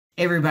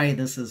Hey everybody,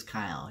 this is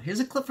Kyle.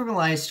 Here's a clip from a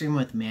live stream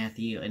with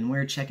Matthew, and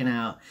we're checking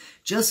out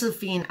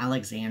Josephine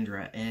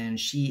Alexandra, and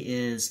she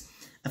is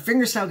a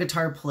fingerstyle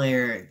guitar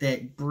player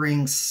that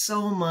brings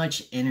so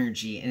much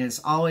energy, and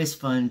it's always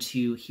fun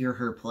to hear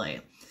her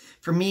play.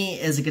 For me,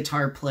 as a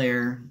guitar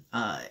player,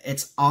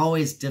 it's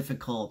always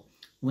difficult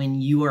when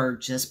you are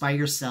just by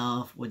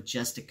yourself with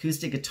just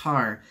acoustic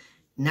guitar,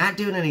 not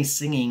doing any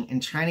singing,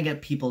 and trying to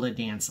get people to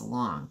dance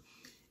along.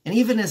 And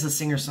even as a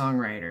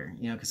singer-songwriter,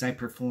 you know, because I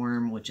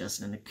perform with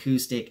just an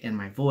acoustic and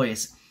my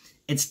voice,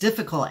 it's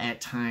difficult at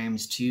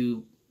times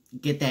to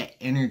get that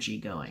energy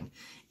going.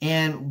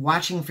 And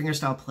watching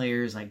fingerstyle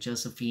players like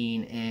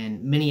Josephine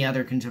and many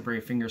other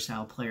contemporary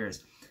fingerstyle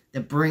players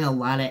that bring a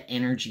lot of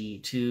energy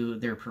to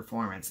their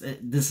performance,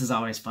 this is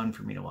always fun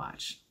for me to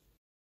watch.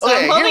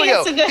 Okay, here we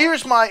go.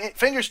 Here's my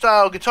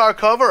fingerstyle guitar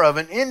cover of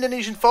an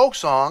Indonesian folk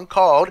song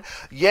called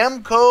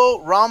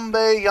Yamko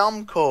Rambe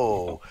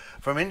Yamko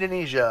from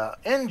Indonesia.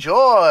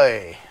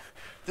 Enjoy!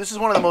 This is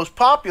one of the most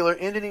popular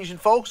Indonesian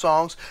folk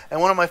songs and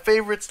one of my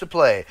favorites to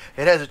play.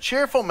 It has a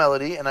cheerful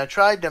melody, and I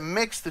tried to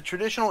mix the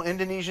traditional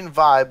Indonesian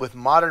vibe with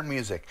modern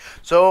music.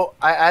 So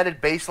I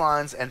added bass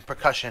lines and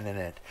percussion in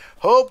it.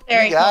 Hope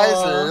you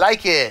guys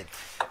like it.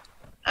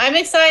 I'm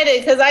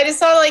excited because I just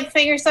saw like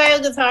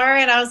fingerstyle guitar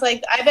and I was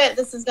like, I bet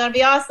this is going to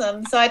be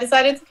awesome. So I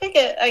decided to pick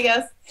it, I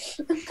guess.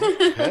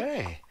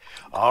 Okay.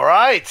 All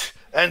right.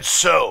 And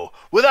so,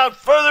 without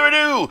further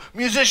ado,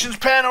 Musicians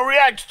Panel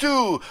reacts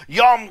to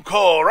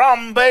Yamko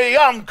Rambe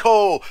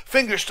Yamko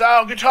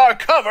fingerstyle guitar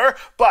cover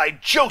by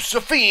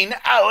Josephine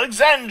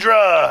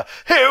Alexandra.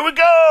 Here we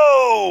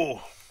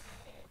go.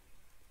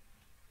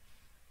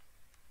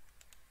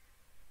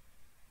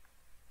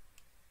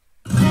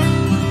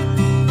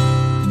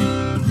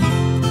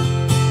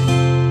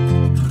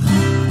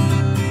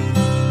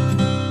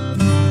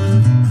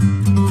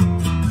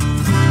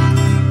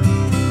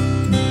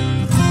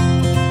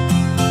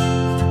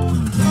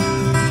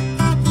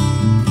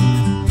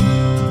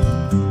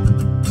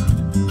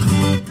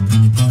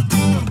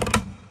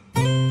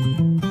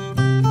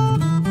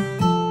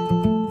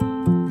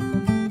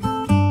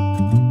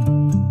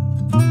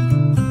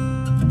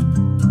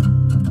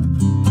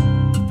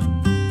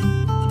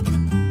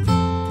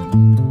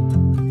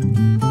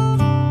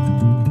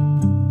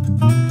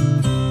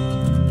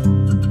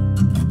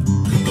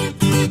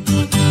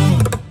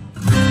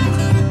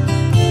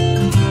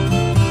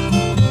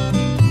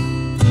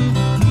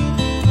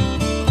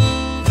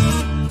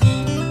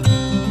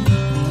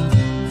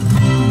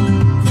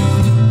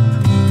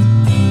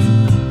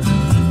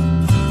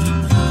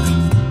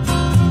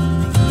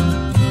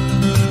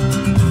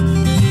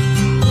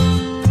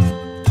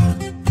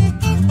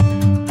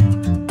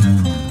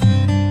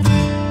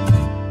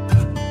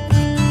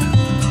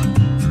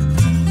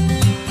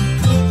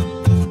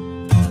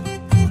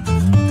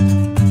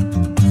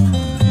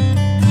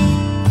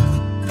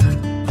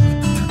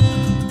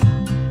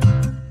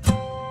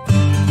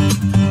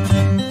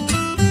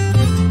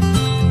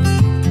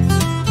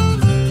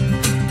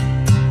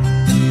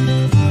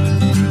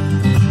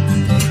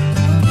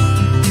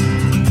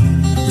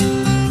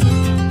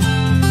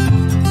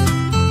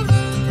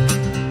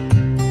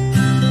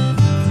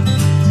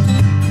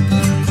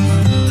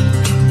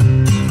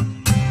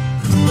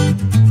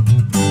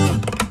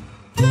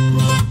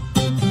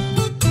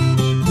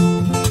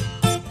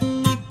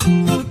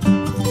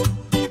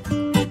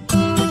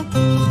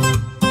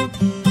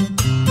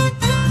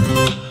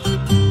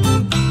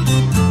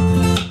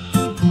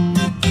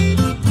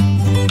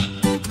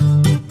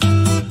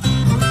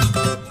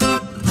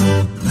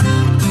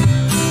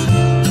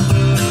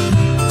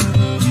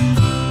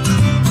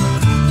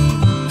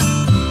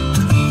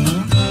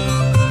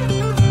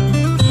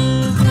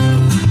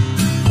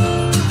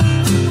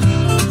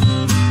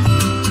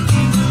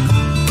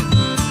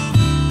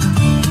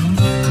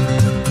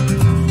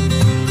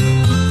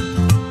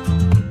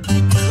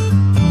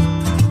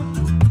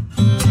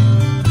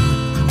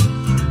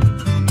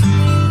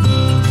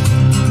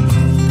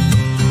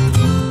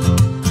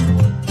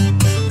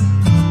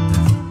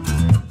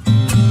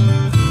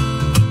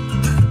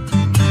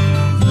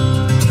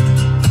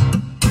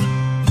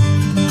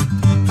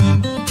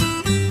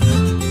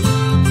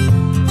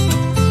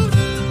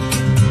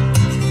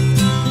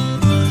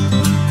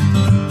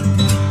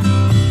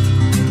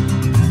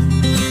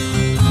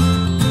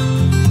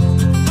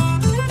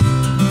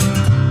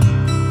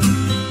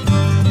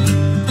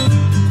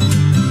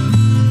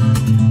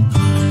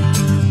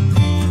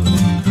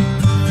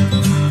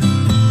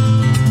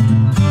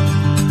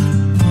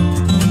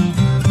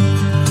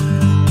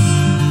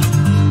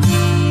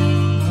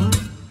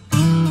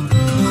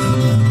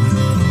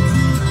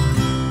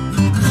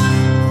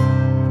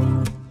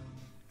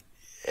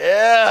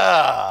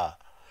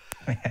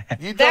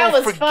 You that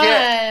don't was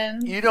forget.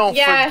 Fun. You don't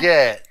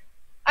forget.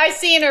 I've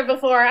seen her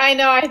before. I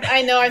know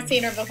I've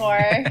seen her before.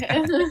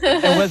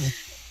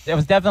 It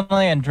was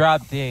definitely in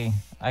drop D.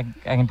 I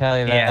can tell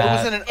you that. Yeah. It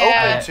was in an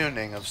open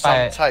tuning of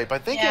some type. I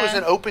think it was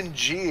an open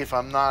G, if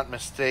I'm not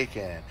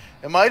mistaken.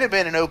 It might have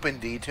been an open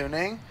D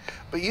tuning,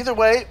 but either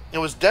way, it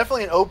was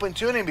definitely an open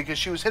tuning because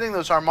she was hitting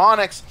those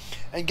harmonics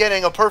and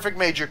getting a perfect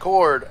major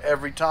chord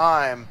every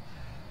time.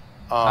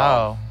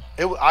 I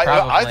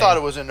thought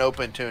it was an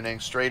open tuning,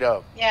 straight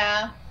up.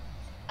 Yeah,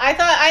 I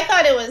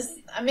thought it was.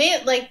 I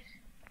mean, like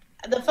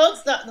the folk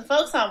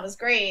song was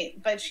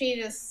great, but she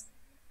just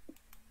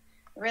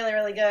really,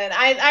 really good.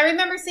 I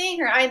remember seeing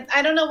her.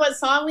 I don't know what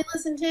song we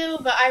listened to,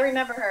 but I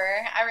remember her.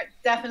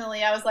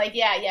 I was like,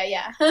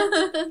 yeah.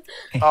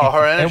 Oh,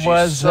 her energy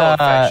is so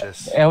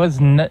infectious. It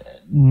was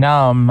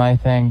Numb, I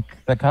think.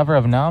 The cover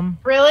of Numb.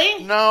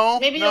 Really? No,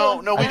 maybe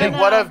no. We did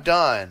What I've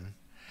Done,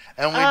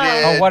 and we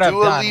did What I've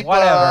Dua Done. Lipa.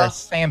 Whatever,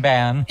 same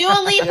band.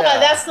 Dua Lipa,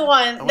 that's the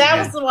one. That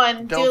was the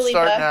one. Don't Dua Lipa.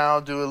 Start Now,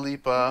 Dua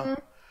Lipa. Mm-hmm.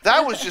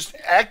 That was just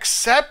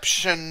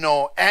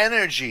exceptional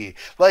energy.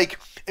 Like,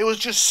 it was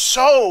just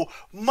so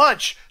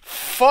much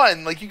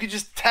fun. Like, you could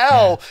just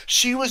tell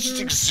she was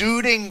just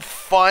exuding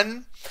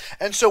fun.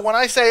 And so when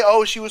I say,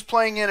 oh, she was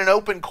playing in an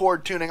open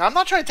chord tuning, I'm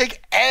not trying to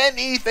take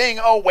anything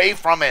away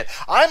from it.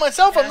 I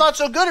myself am not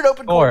so good at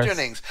open chord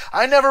tunings.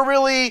 I never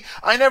really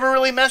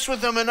messed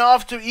with them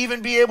enough to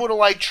even be able to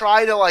like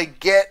try to like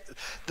get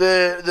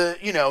the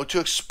to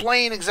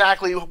explain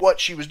exactly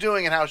what she was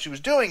doing and how she was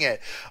doing it.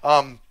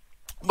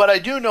 But I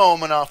do know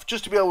him enough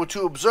just to be able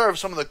to observe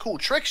some of the cool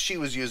tricks she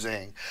was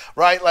using,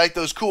 right? Like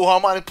those cool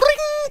harmonic,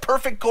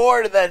 perfect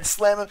chord, and then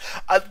slam it.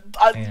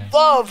 I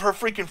love her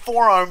freaking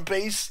forearm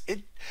bass.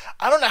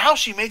 I don't know how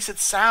she makes it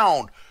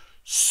sound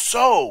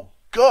so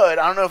good.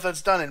 I don't know if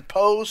that's done in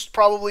post,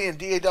 probably in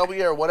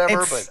DAW or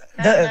whatever.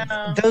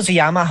 Those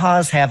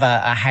Yamahas have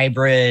a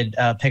hybrid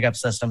pickup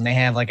system. They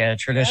have like a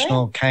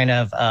traditional kind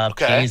of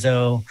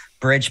piezo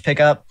bridge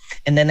pickup,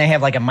 and then they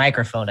have like a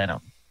microphone in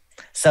them.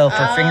 So for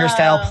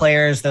fingerstyle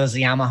players, those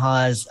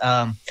Yamahas,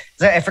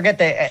 I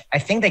forget I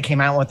think they came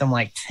out with them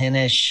like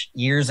 10-ish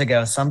years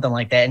ago, something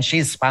like that. And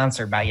she's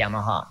sponsored by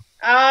Yamaha.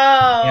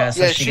 Oh, yeah.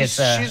 So she's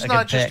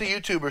not just a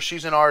YouTuber;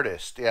 she's an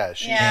artist. Yeah,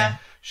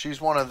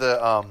 she's one of the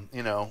from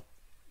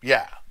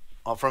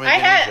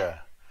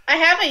Indonesia. I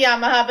have a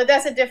Yamaha, but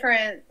that's a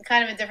different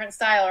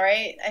style,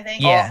 right? I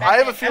think. Yeah, I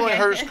have a feeling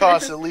hers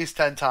costs at least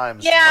 10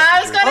 times. Yeah,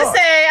 I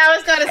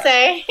was gonna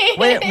say.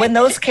 when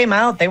those came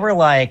out, they were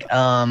like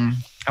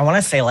I want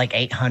to say like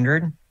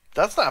 800.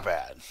 That's not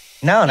bad.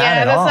 No, not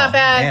at all. That's not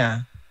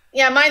bad.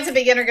 Yeah, mine's a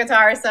beginner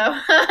guitar, so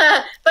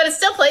but it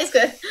still plays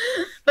good.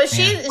 But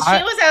she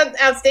was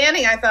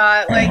outstanding. I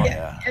thought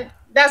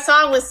that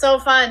song was so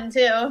fun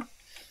too.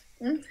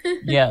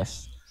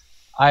 Yes,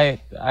 I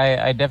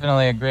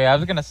definitely agree. I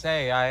was gonna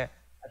say I've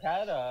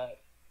had a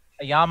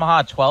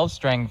Yamaha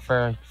 12-string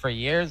for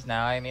years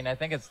now. I mean, I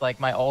think it's like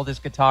my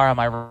oldest guitar on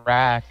my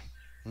rack.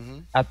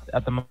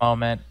 At the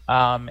moment,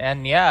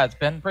 and it's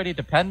been pretty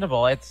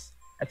dependable. It's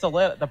a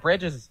little, the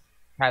bridge has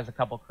a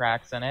couple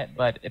cracks in it,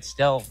 but it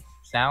still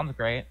sounds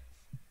great.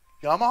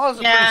 Yamaha's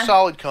a pretty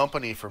solid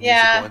company for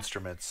musical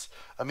instruments.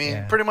 I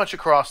mean, pretty much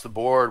across the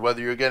board,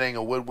 whether you're getting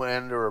a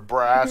woodwind or a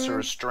brass or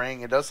a string,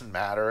 it doesn't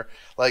matter.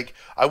 Like,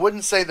 I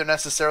wouldn't say they're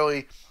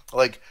necessarily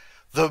like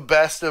the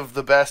best of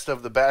the best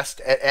of the best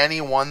at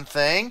any one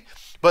thing,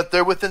 but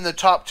they're within the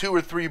top 2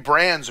 or 3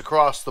 brands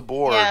across the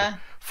board. Yeah.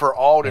 For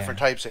all different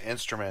types of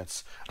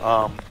instruments,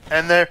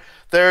 and they're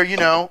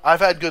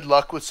I've had good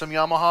luck with some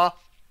Yamaha.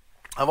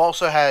 I've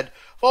also had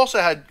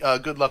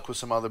good luck with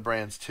some other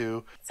brands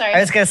too. Sorry,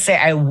 I was gonna say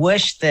I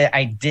wish that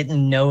I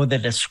didn't know the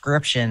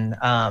description,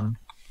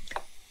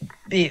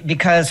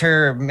 because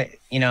her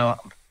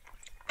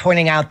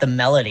pointing out the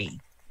melody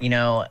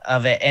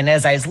of it, and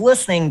as I was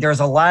listening, there was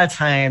a lot of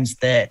times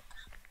that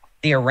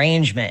the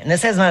arrangement, and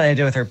this has nothing to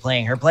do with her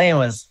playing. Her playing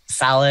was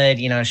solid.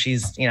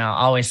 She's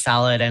always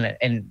solid,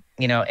 and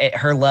at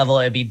her level,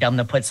 it'd be dumb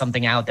to put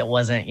something out that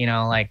wasn't,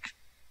 like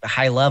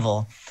high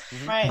level.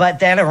 Right. But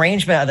that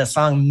arrangement of the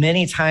song,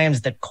 many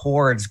times the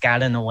chords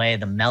got in the way of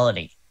the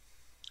melody.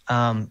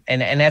 And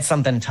that's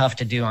something tough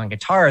to do on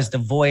guitar, is to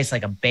voice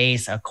like a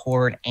bass, a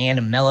chord, and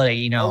a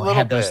melody,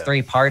 have those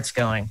 3 parts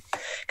going.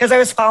 Because I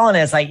was following it,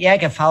 it's like, I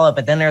can follow it,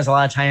 but then there's a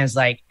lot of times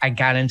like I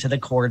got into the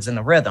chords and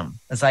the rhythm.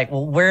 It's like,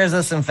 well, where is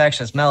this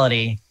infectious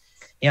melody?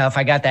 If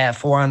I got that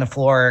 4 on the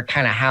floor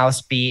kind of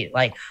house beat,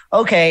 like,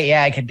 okay,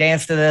 I could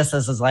dance to this.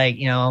 This is like,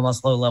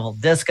 almost low level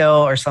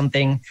disco or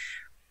something.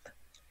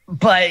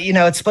 But,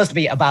 it's supposed to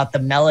be about the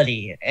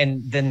melody.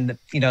 And then,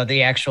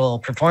 the actual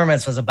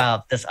performance was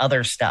about this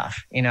other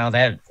stuff, I don't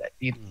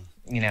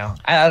know.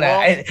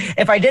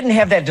 If I didn't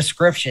have that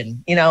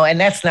description, and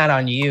that's not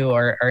on you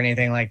or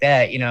anything like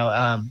that,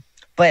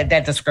 but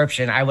that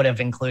description, I would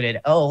have included,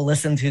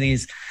 listen to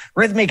these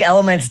rhythmic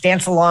elements,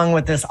 dance along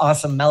with this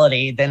awesome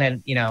melody.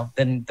 Then,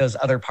 then those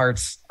other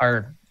parts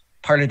are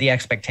part of the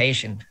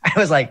expectation. I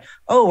was like,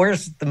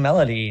 where's the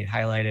melody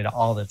highlighted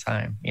all the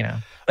time,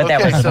 But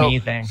that was a me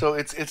thing. So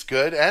it's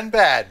good and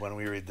bad when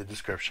we read the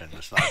description.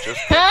 It's not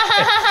just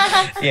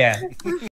yeah.